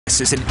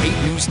This is an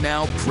 8 News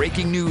Now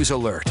breaking news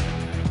alert.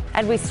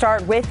 And we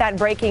start with that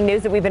breaking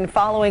news that we've been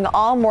following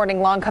all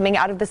morning long coming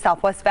out of the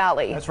Southwest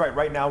Valley. That's right.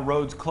 Right now,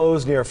 roads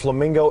closed near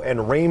Flamingo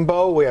and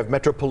Rainbow. We have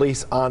Metro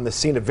Police on the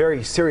scene. A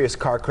very serious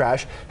car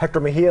crash. Hector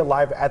Mejia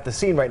live at the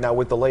scene right now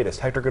with the latest.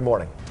 Hector, good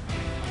morning.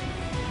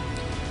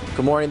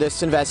 Good morning.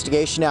 This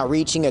investigation now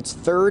reaching its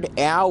third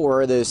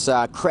hour. This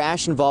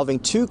crash involving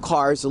two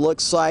cars. It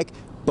looks like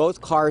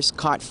both cars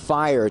caught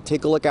fire.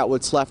 Take a look at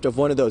what's left of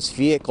one of those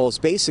vehicles.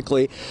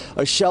 Basically,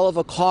 a shell of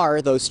a car.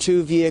 Those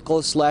two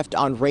vehicles left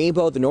on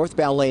Rainbow, the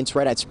northbound lanes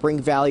right at Spring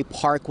Valley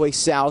Parkway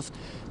South.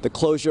 The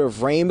closure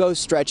of Rainbow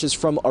stretches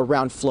from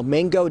around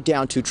Flamingo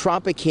down to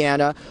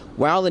Tropicana,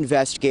 while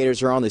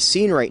investigators are on the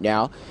scene right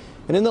now.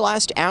 And in the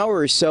last hour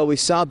or so, we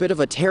saw a bit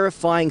of a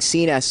terrifying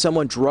scene as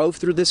someone drove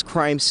through this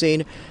crime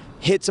scene,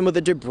 hit some of the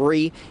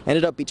debris,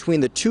 ended up between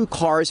the two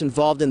cars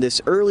involved in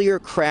this earlier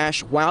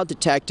crash while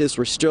detectives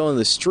were still in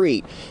the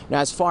street.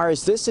 Now, as far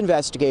as this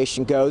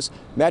investigation goes,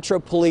 Metro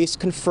Police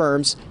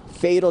confirms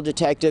fatal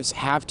detectives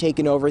have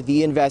taken over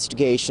the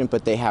investigation,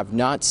 but they have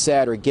not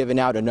said or given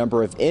out a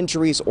number of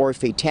injuries or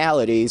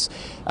fatalities.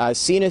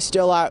 Scene is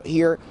still out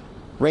here.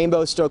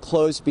 Rainbow is still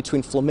closed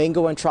between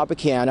Flamingo and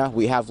Tropicana.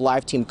 We have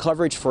live team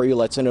coverage for you.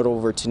 Let's send it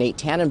over to Nate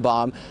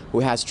Tannenbaum,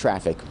 who has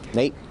traffic.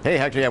 Nate? Hey,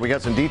 Hector, yeah, we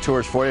got some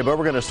detours for you, but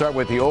we're going to start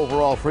with the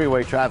overall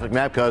freeway traffic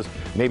map because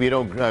maybe you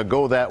don't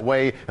go that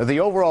way. The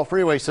overall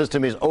freeway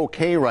system is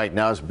okay right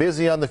now. It's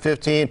busy on the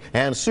 15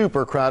 and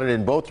super crowded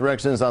in both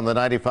directions on the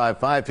 95,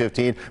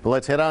 515. But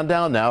let's head on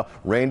down now.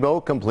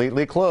 Rainbow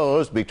completely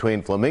closed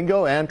between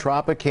Flamingo and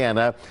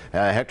Tropicana.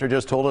 Hector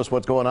just told us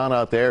what's going on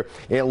out there.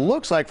 It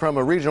looks like from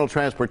a regional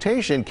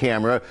transportation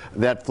camera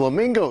that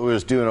Flamingo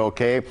is doing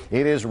okay.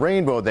 It is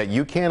Rainbow that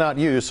you cannot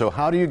use. So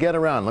how do you get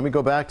around? Let me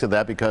go back to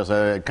that because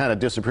I kind of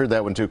disappeared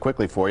that one too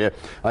quickly for you.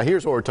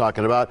 Here's what we're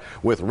talking about.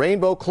 With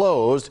Rainbow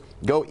closed,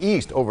 go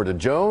east over to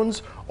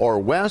Jones or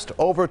west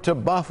over to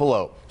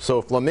Buffalo.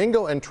 So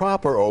Flamingo and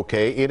Trop are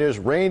okay. It is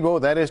Rainbow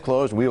that is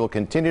closed. We will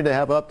continue to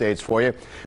have updates for you.